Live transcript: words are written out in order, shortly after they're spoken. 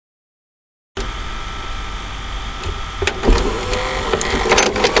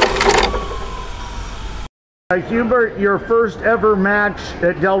Hubert, your first ever match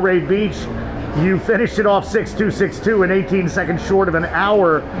at Delray Beach, you finished it off 6-2, 6-2 and 18 seconds short of an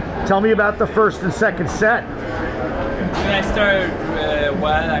hour. Tell me about the first and second set. When I started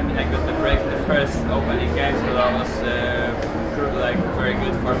well, I mean, I got the break the first opening games, but that was like very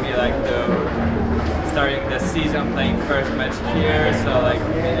good for me, like starting the season playing first match here, so like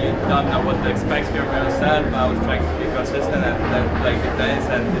you don't know what to expect from yourself, but I was trying to be consistent and play good days,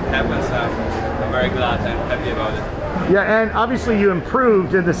 and it happens. So I'm very glad and happy about it. Yeah, and obviously you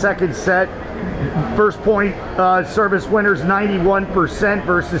improved in the second set. First point service winners 91%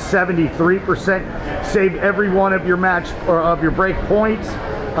 versus 73%. Saved every one of your match or of your break points.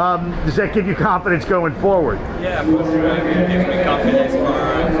 Does that give you confidence going forward? Yeah, for sure. It gives me confidence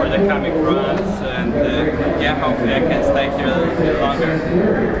for the coming runs, and yeah, hopefully I can stay here a little bit longer.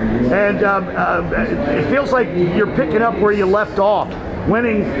 And it feels like you're picking up where you left off,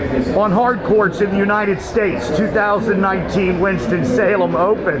 winning on hard courts in the United States, 2019 Winston-Salem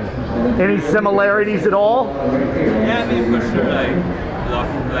Open. Any similarities at all? Yeah, I mean, for sure. I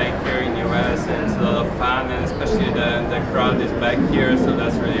love playing here in the US. It's a lot of fun, and especially the crowd is back here, so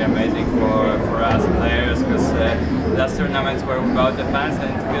that's really amazing for us players, because last tournaments were without the fans, and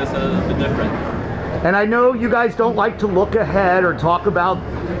it feels a little bit different. And I know you guys don't like to look ahead or talk about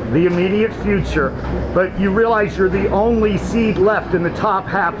the immediate future, but you realize you're the only seed left in the top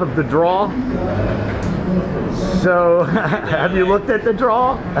half of the draw. So, have you looked at the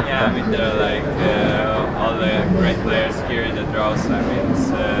draw? Yeah, I mean, there are like all the great players here in the draws. I mean, it's,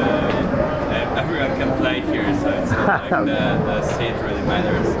 everyone can play here, so it's not like the seed really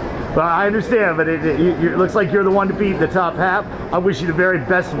matters. Well, I understand, but it looks like you're the one to beat the top half. I wish you the very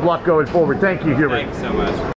best of luck going forward. Thank you, Hubert. Thanks so much.